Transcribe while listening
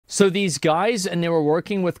So these guys, and they were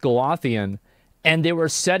working with Galothian, and they were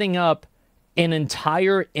setting up an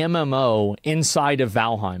entire MMO inside of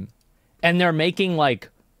Valheim. And they're making, like,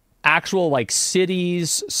 actual, like,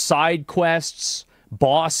 cities, side quests,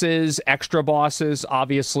 bosses, extra bosses,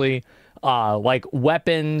 obviously, like,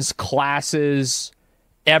 weapons, classes,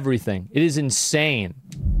 everything. It is insane.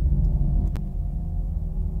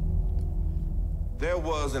 There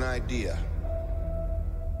was an idea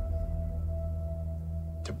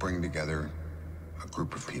to bring together a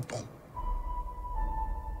group of people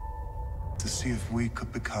to see if we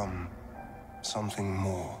could become something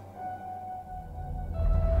more.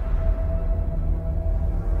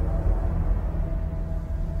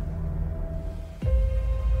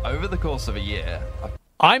 Over the course of a year,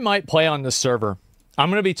 I might play on this server.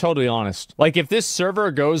 I'm going to be totally honest. Like, if this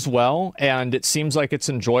server goes well and it seems like it's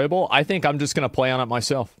enjoyable, I think I'm just going to play on it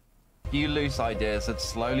myself. a few loose ideas had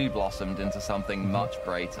slowly blossomed into something much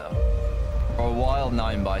greater. For a while,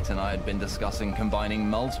 9byte and I had been discussing combining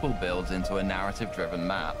multiple builds into a narrative-driven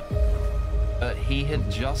map. But he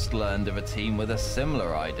had just learned of a team with a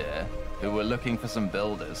similar idea who were looking for some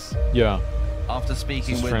builders. Yeah. After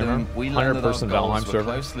speaking with them, we learned that our goals were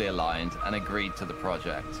closely aligned and agreed to the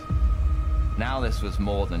project. Now this was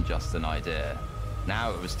more than just an idea.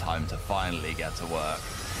 Now it was time to finally get to work.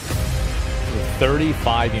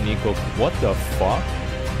 35 unique... What the fuck?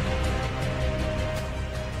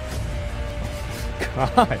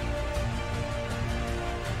 God.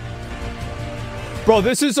 Bro,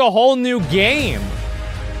 this is a whole new game.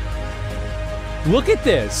 Look at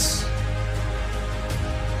this.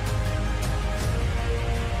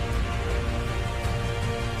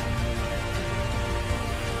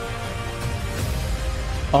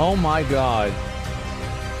 Oh my god.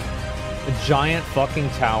 A giant fucking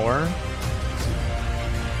tower.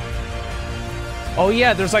 Oh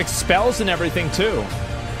yeah, there's like spells and everything too.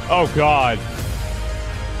 Oh god.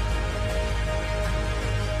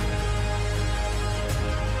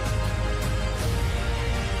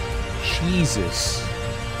 Jesus.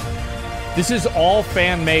 This is all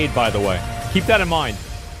fan-made, by the way. Keep that in mind.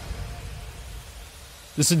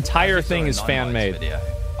 This entire thing is fan-made.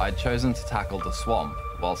 I'd chosen to tackle the swamp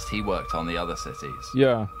whilst he worked on the other cities.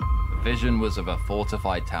 Yeah. The vision was of a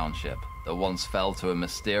fortified township that once fell to a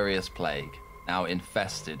mysterious plague, now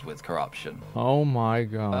infested with corruption. Oh my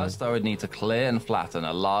god. First, I would need to clear and flatten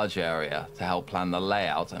a large area to help plan the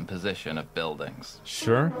layout and position of buildings.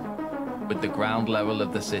 Sure. With the ground level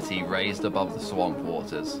of the city raised above the swamp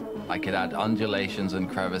waters, I could add undulations and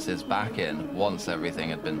crevices back in once everything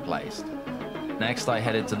had been placed. Next, I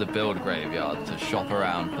headed to the build graveyard to shop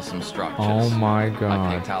around for some structures. Oh my god.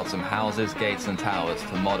 I picked out some houses, gates, and towers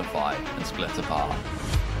to modify and split apart.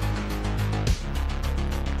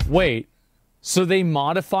 Wait, so they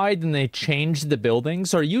modified and they changed the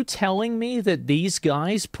buildings? Are you telling me that these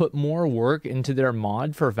guys put more work into their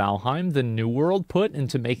mod for Valheim than New World put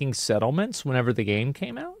into making settlements whenever the game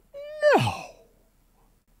came out? No.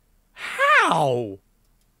 How?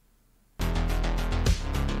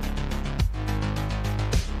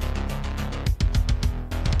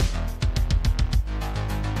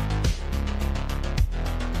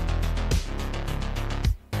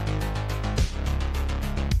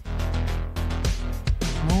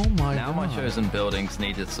 Now my chosen buildings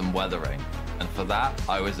needed some weathering, and for that,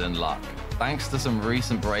 I was in luck. Thanks to some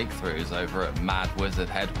recent breakthroughs over at Mad Wizard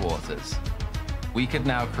headquarters, we could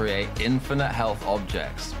now create infinite health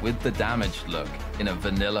objects with the damaged look in a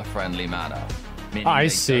vanilla-friendly manner, meaning they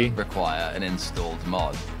don't require an installed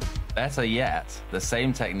mod. Better yet, the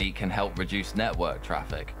same technique can help reduce network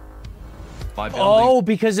traffic. Oh,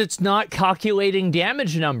 because it's not calculating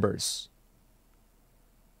damage numbers.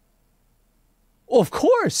 Of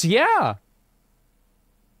course, yeah.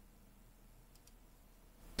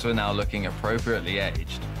 So we're now looking appropriately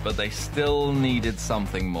aged, but they still needed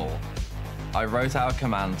something more. I wrote out a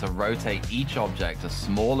command to rotate each object a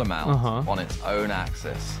small amount on its own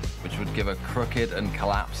axis, which would give a crooked and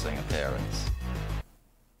collapsing appearance.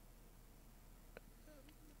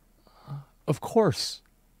 Of course.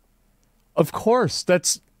 Of course,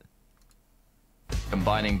 that's...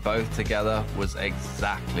 Combining both together was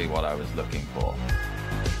exactly what I was looking for.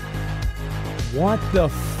 What the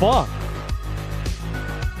fuck?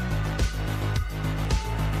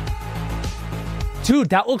 Dude,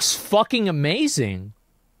 that looks fucking amazing.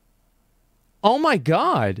 Oh my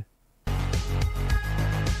god.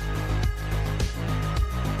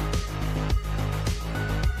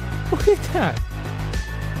 Look at that.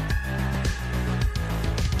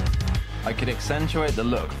 I could accentuate the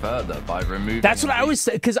look further by removing... That's what I was...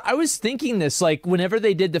 Because I was thinking this, like, whenever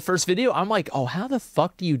they did the first video, I'm like, oh, how the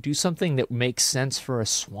fuck do you do something that makes sense for a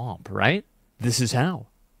swamp, right? This is how.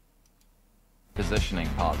 Positioning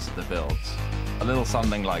parts of the builds. A little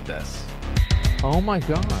something like this. Oh my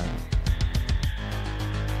god.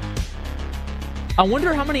 I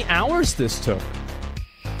wonder how many hours this took.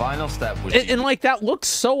 Final step would And like, that looks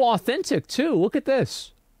so authentic, too. Look at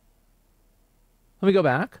this. Let me go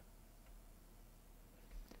back.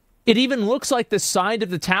 It even looks like the side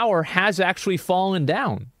of the tower has actually fallen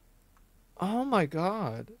down. Oh my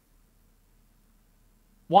god.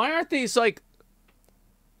 Why aren't these like...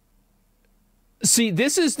 See,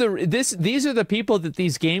 this is these are the people that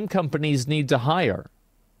these game companies need to hire.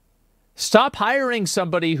 Stop hiring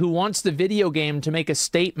somebody who wants the video game to make a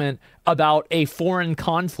statement about a foreign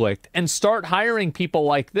conflict and start hiring people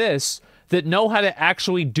like this that know how to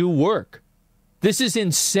actually do work. This is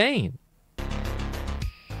insane.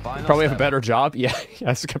 Probably have a better job. Yeah,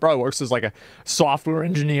 yes, probably works as like a software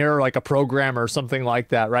engineer, like a programmer or something like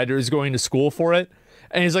that, right? Or he's going to school for it.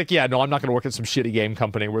 And he's like, yeah, no, I'm not going to work at some shitty game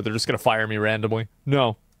company where they're just going to fire me randomly.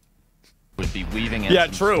 No. Would be weaving in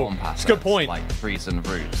some storm patterns, it's a good point. Like trees and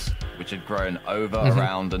roots, which had grown over,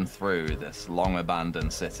 around, and through this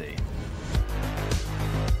long-abandoned city.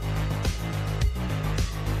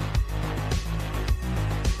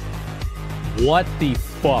 What the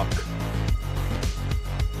fuck?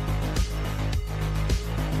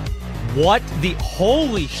 What the...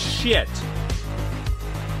 Holy shit!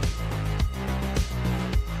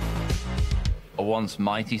 A once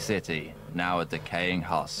mighty city, now a decaying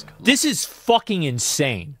husk. This is fucking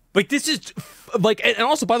insane. Like, this is... Like, and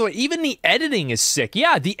also, by the way, even the editing is sick.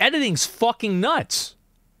 Yeah, the editing's fucking nuts.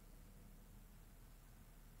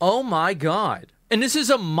 Oh my god. And this is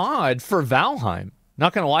a mod for Valheim.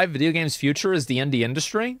 Not gonna lie, video games' future is the indie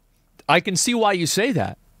industry. I can see why you say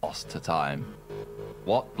that. Lost to time.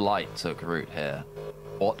 What blight took root here?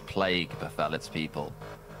 What plague befell its people?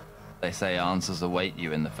 They say answers await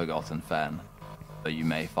you in the Forgotten Fen, but you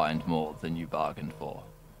may find more than you bargained for.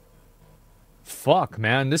 Fuck,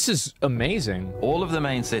 man, this is amazing. All of the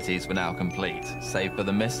main cities were now complete, save for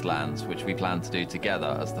the Mistlands, which we plan to do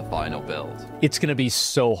together as the final build. It's gonna be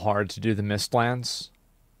so hard to do the Mistlands.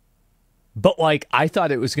 But, like, I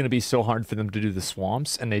thought it was gonna be so hard for them to do the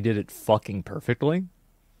swamps, and they did it fucking perfectly.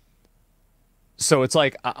 So it's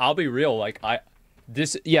like, I'll be real, like,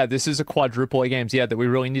 this is a quadruple A games, yeah, that we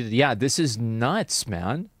really needed. Yeah, this is nuts,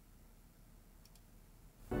 man.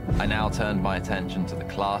 I now turned my attention to the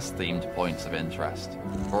class-themed points of interest,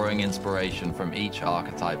 drawing inspiration from each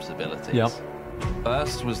archetype's abilities. Yep.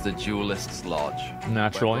 First was the Duelist's Lodge.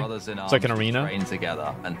 Naturally. Where brothers in It's like an arms arena. train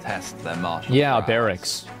together and test their martial Yeah, prowess.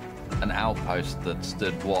 barracks. An outpost that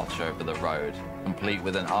stood watch over the road, complete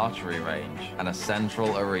with an archery range and a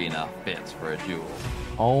central arena fit for a duel.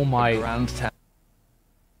 Oh my... Grand Town.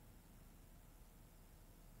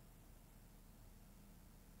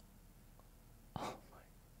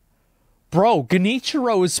 Bro,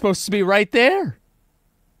 Genichiro is supposed to be right there.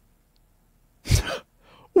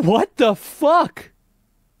 What the fuck?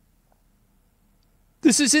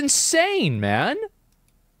 This is insane, man.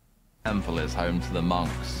 Temple is home to the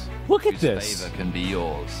monks. Look at whose this. favor can be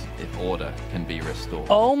yours if order can be restored.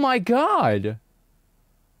 Oh my god.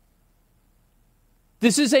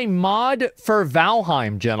 This is a mod for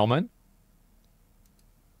Valheim, gentlemen.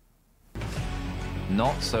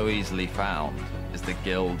 Not so easily found is the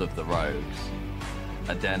Guild of the Rogues,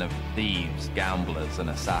 a den of thieves, gamblers, and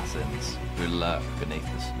assassins who lurk beneath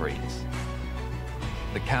the streets.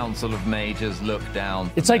 The Council of Mages look down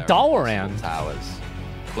from It's like their Dalaran. impossible towers,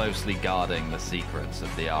 closely guarding the secrets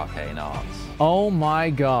of the arcane arts. Oh my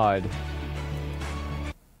god.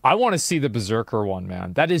 I want to see the Berserker one,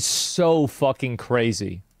 man. That is so fucking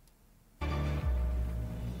crazy.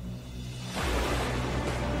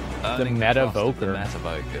 Earning Meta trust of the Voker. Meta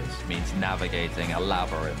Vokers means navigating a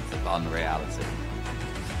labyrinth of unreality.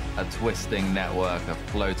 A twisting network of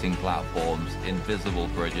floating platforms, invisible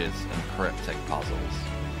bridges, and cryptic puzzles.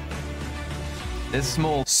 This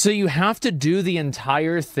small... So you have to do the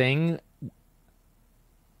entire thing...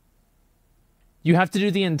 You have to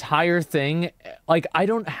do the entire thing... Like, I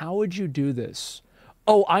don't... How would you do this?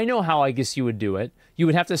 Oh, I know how I guess you would do it. You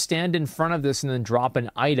would have to stand in front of this and then drop an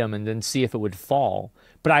item and then see if it would fall.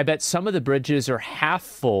 But I bet some of the bridges are half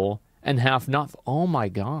full and half not... Oh my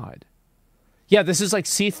god. Yeah, this is like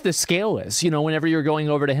Seath the Scaleless, you know, whenever you're going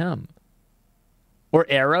over to him. Or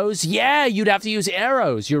arrows? Yeah, you'd have to use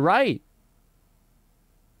arrows. You're right.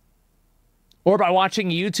 Or by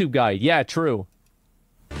watching a YouTube guide. Yeah, true.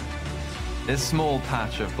 This small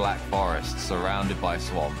patch of black forest surrounded by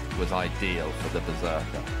swamp was ideal for the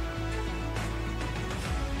Berserker.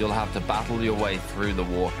 You'll have to battle your way through the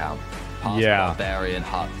war camp, past barbarian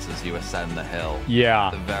huts as you ascend the hill.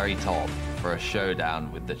 At the very top for a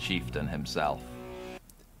showdown with the chieftain himself.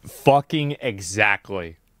 Fucking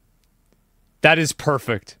exactly. That is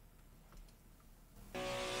perfect.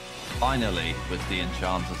 Finally, was the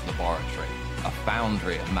Enchanter's Laboratory, a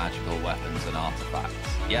foundry of magical weapons and artifacts,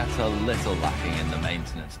 yet a little lacking in the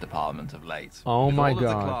maintenance department of late. Oh with my all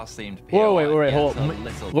god. Of the class-themed Whoa, POI, wait, yet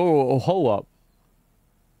hold up.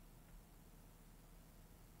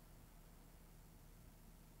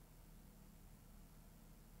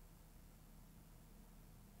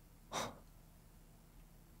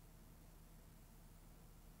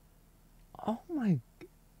 Oh my...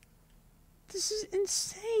 This is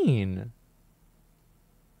insane.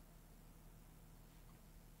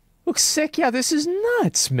 Looks sick. Yeah, this is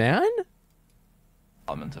nuts, man.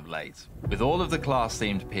 Of late. With all of the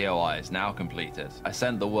class-themed POIs now completed, I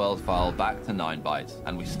sent the world file back to 9byte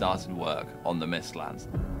and we started work on the Mistlands.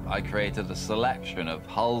 I created a selection of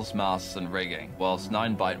hulls, masts and rigging, whilst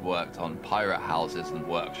 9byte worked on pirate houses and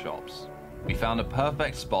workshops. We found a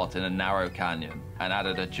perfect spot in a narrow canyon and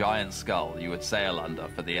added a giant skull you would sail under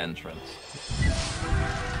for the entrance.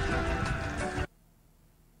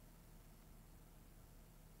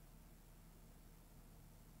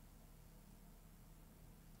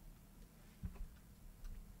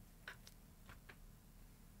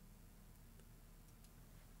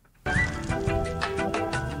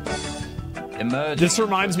 This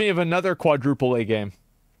reminds me of another quadruple A game.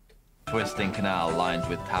 Twisting canal lined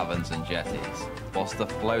with taverns and jetties, whilst the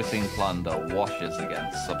floating plunder washes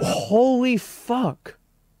against Holy fuck.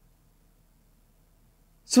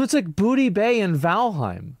 So it's like Booty Bay and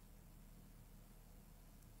Valheim.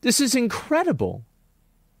 This is incredible.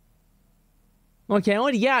 Okay,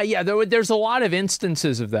 yeah, there's a lot of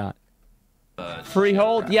instances of that.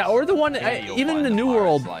 Freehold, yeah, or the one, even the New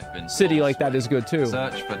World city like that is good too.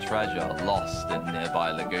 Search for treasure lost in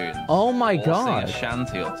nearby lagoons. Oh my god. See a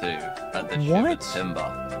shanty or two at the shivered timber.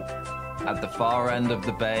 At the far end of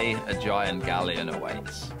the bay, a giant galleon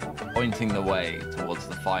awaits, pointing the way towards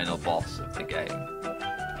the final boss of the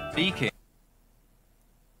game. Speaking.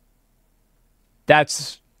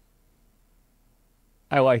 That's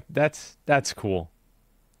cool.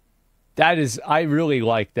 That is, I really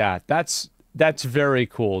like that. That's very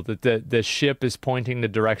cool that the ship is pointing the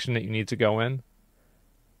direction that you need to go in.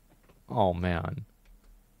 Oh man.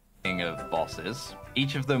 Of bosses,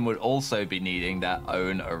 each of them would also be needing their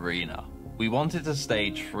own arena. We wanted to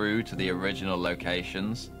stay true to the original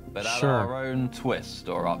locations, but add our own twist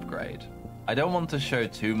or upgrade. I don't want to show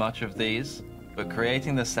too much of these, but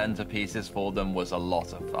creating the centerpieces for them was a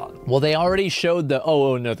lot of fun. Well, they already showed the...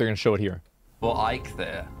 Oh, no, they're going to show it here. For Ike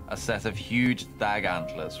there, a set of huge stag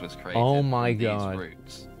antlers was created. Oh my god. These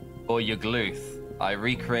roots. For Yagluth, I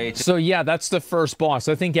recreated... So yeah, that's the first boss.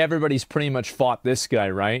 I think everybody's pretty much fought this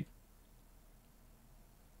guy, right?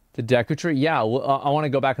 The Decatree? Yeah, I want to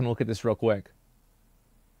go back and look at this real quick.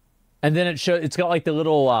 And then it's got like the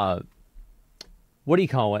little, what do you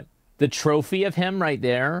call it? The trophy of him right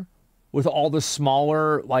there with all the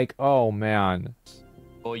smaller, like, oh man.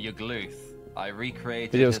 For Yagluth, I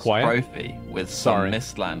recreated his trophy with some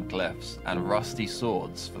Mistland glyphs and rusty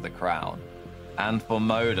swords for the crown. And for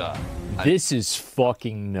Moda... This is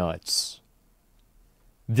fucking nuts.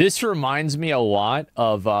 This reminds me a lot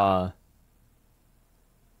of,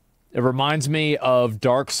 it reminds me of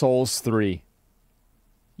Dark Souls 3.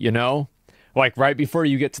 You know? Like, right before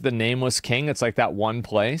you get to the Nameless King, it's like that one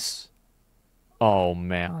place. Oh,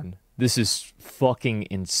 man. This is fucking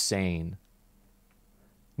insane.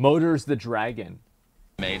 Motor's the dragon.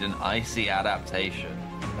 Made an icy adaptation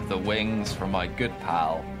of the wings from my good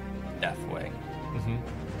pal, Deathwing.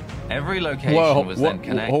 Every location was then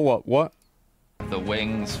connected. What? The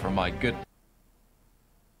wings from my good...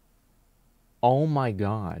 Oh my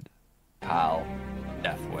god. Pal,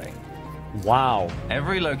 Deathwing. Wow.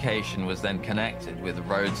 Every location was then connected with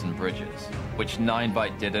roads and bridges, which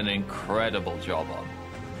 9byte did an incredible job on.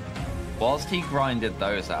 Whilst he grinded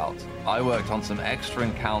those out, I worked on some extra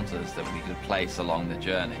encounters that we could place along the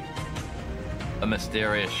journey. A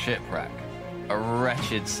mysterious shipwreck, a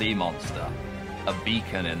wretched sea monster, a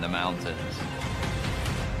beacon in the mountains.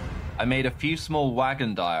 I made a few small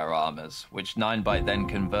wagon dioramas, which 9byte then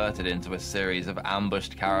converted into a series of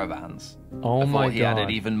ambushed caravans. Oh my god. He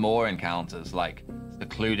added even more encounters like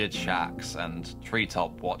secluded shacks and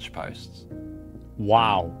treetop watch posts.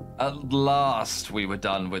 Wow. At last, we were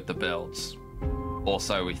done with the builds. Or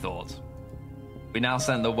so we thought. We now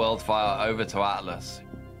sent the world file over to Atlas,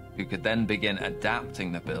 who could then begin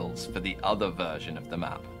adapting the builds for the other version of the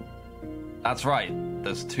map. That's right,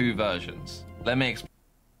 there's 2 versions. Let me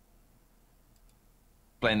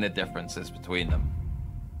explain the differences between them.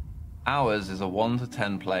 Ours is a 1 to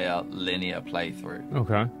 10 player linear playthrough.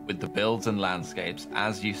 Okay. With the builds and landscapes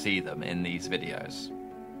as you see them in these videos.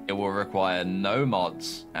 It will require no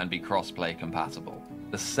mods and be crossplay compatible.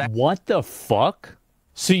 What the fuck?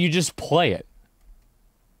 So you just play it?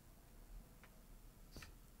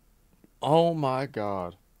 Oh my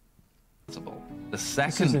god. The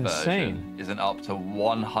second version is an up to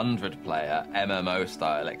 100 player MMO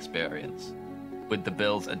style experience, with the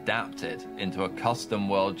builds adapted into a custom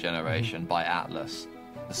world generation by Atlas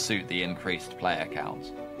to suit the increased player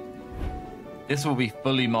count. This will be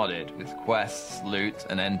fully modded with quests, loot,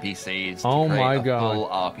 and NPCs to create a full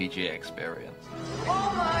RPG experience.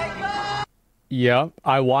 Oh my god! Yeah,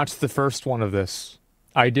 I watched the first one of this.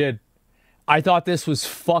 I did. I thought this was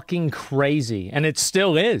fucking crazy, and it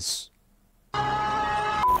still is.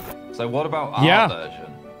 So what about our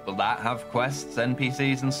version? Will that have quests,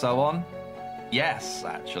 NPCs, and so on? Yes,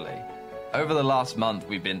 actually. Over the last month,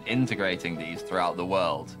 we've been integrating these throughout the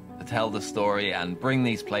world to tell the story and bring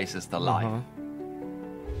these places to life.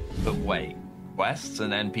 But wait, quests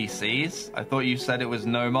and NPCs? I thought you said it was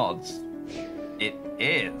no mods. It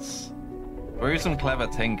is. Through some clever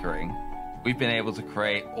tinkering, we've been able to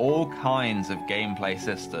create all kinds of gameplay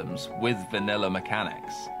systems with vanilla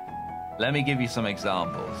mechanics. Let me give you some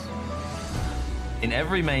examples. In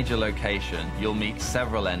every major location, you'll meet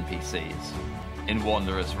several NPCs. In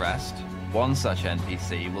Wanderer's Rest, one such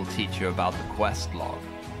NPC will teach you about the quest log.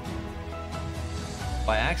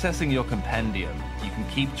 By accessing your compendium, you can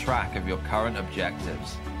keep track of your current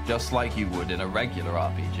objectives, just like you would in a regular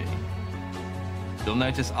RPG. You'll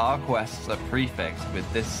notice our quests are prefixed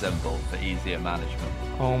with this symbol for easier management.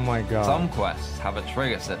 Oh my god. Some quests have a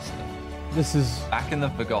trigger system. This is... Back in the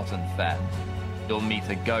Forgotten Fen, you'll meet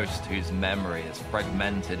a ghost whose memory is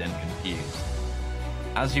fragmented and confused.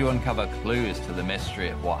 As you uncover clues to the mystery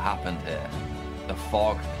of what happened here, the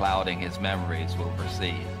fog clouding his memories will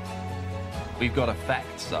recede. We've got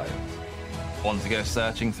effect zones. Want to go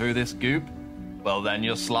searching through this goop? Well, then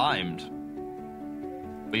you're slimed.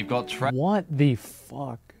 We've got What the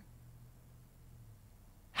fuck?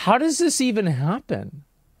 How does this even happen?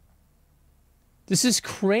 This is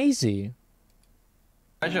crazy.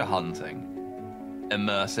 Treasure hunting.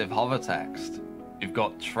 Immersive hover text. We've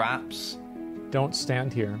got traps. Don't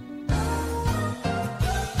stand here.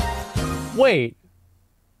 Wait.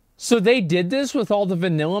 So they did this with all the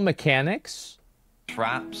vanilla mechanics?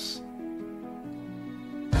 Traps.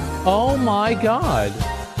 Oh my god.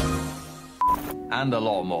 And a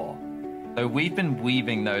lot more. So we've been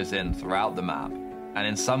weaving those in throughout the map, and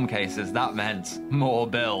in some cases that meant more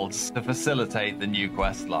builds to facilitate the new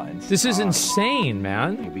quest lines. This is insane,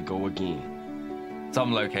 man. Here we go again.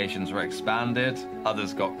 Some locations were expanded,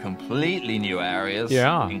 others got completely new areas,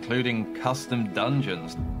 including custom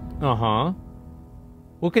dungeons. Uh-huh.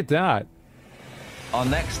 Look at that. Our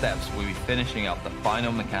next steps will be finishing up the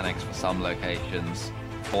final mechanics for some locations,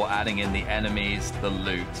 or adding in the enemies, the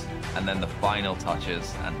loot, and then the final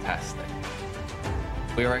touches and testing.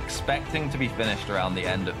 We are expecting to be finished around the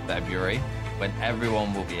end of February, when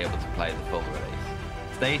everyone will be able to play the full release.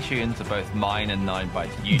 Stay tuned to both mine and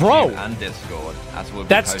 9byte's YouTube and Discord, as we'll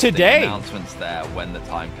be posting announcements there when the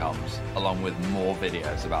time comes, along with more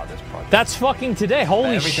videos about this project. That's fucking today,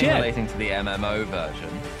 holy everything shit. Relating to the MMO version,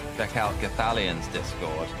 check out Gathalian's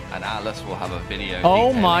Discord, and Atlas will have a video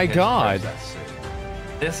oh my his god. process soon.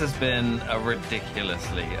 This has been a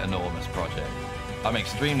ridiculously enormous project. I'm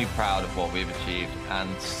extremely proud of what we've achieved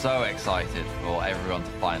and so excited for everyone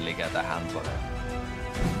to finally get their hands on it.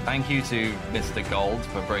 Thank you to Mr. Gold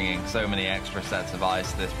for bringing so many extra sets of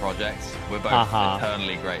eyes to this project. We're both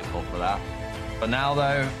eternally grateful for that. But now,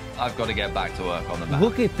 though, I've got to get back to work on the map.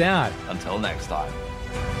 Look at that. Until next time.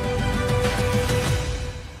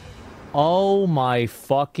 Oh my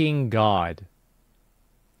fucking god.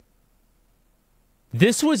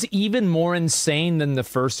 This was even more insane than the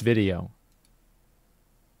first video.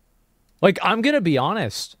 Like, I'm gonna be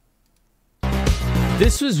honest.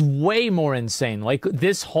 This was way more insane. Like,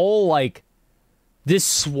 this whole, like, this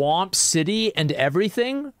swamp city and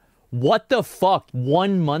everything. What the fuck?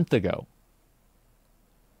 1 month ago.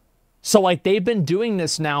 So, like, they've been doing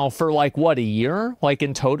this now for, like, what, a year? Like,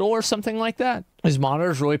 in total or something like that? His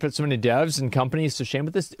monitors really put so many devs and companies to shame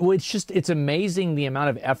with this. Well, it's just, it's amazing the amount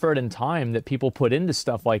of effort and time that people put into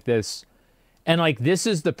stuff like this. And, like, this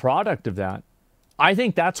is the product of that. I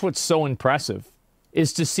think that's what's so impressive.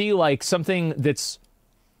 Is to see, like, something that's...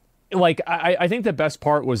 Like, I think the best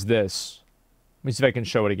part was this. Let me see if I can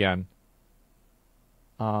show it again.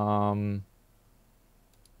 Yeah,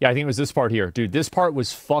 I think it was this part here. Dude, this part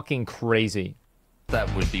was fucking crazy.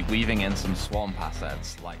 That would be weaving in some swamp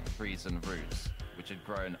assets like trees and roots, which had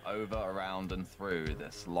grown over, around, and through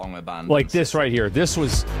this long abandoned Like this city. right here. This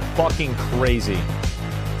was fucking crazy.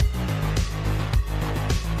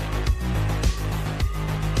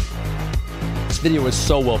 This video was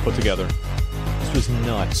so well put together. This was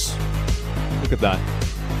nuts. Look at that.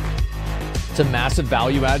 It's a massive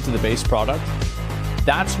value add to the base product.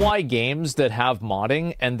 That's why games that have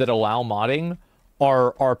modding and that allow modding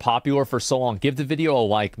are popular for so long. Give the video a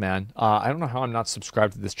like, man. I don't know how I'm not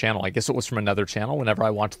subscribed to this channel. I guess it was from another channel whenever I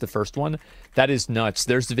watched the first one. That is nuts.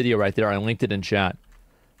 There's the video right there. I linked it in chat.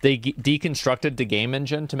 They deconstructed the game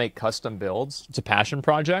engine to make custom builds. It's a passion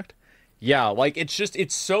project. Yeah, like,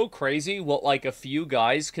 it's so crazy what, like, a few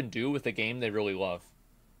guys can do with a game they really love.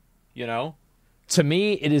 You know? To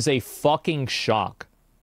me, it is a fucking shock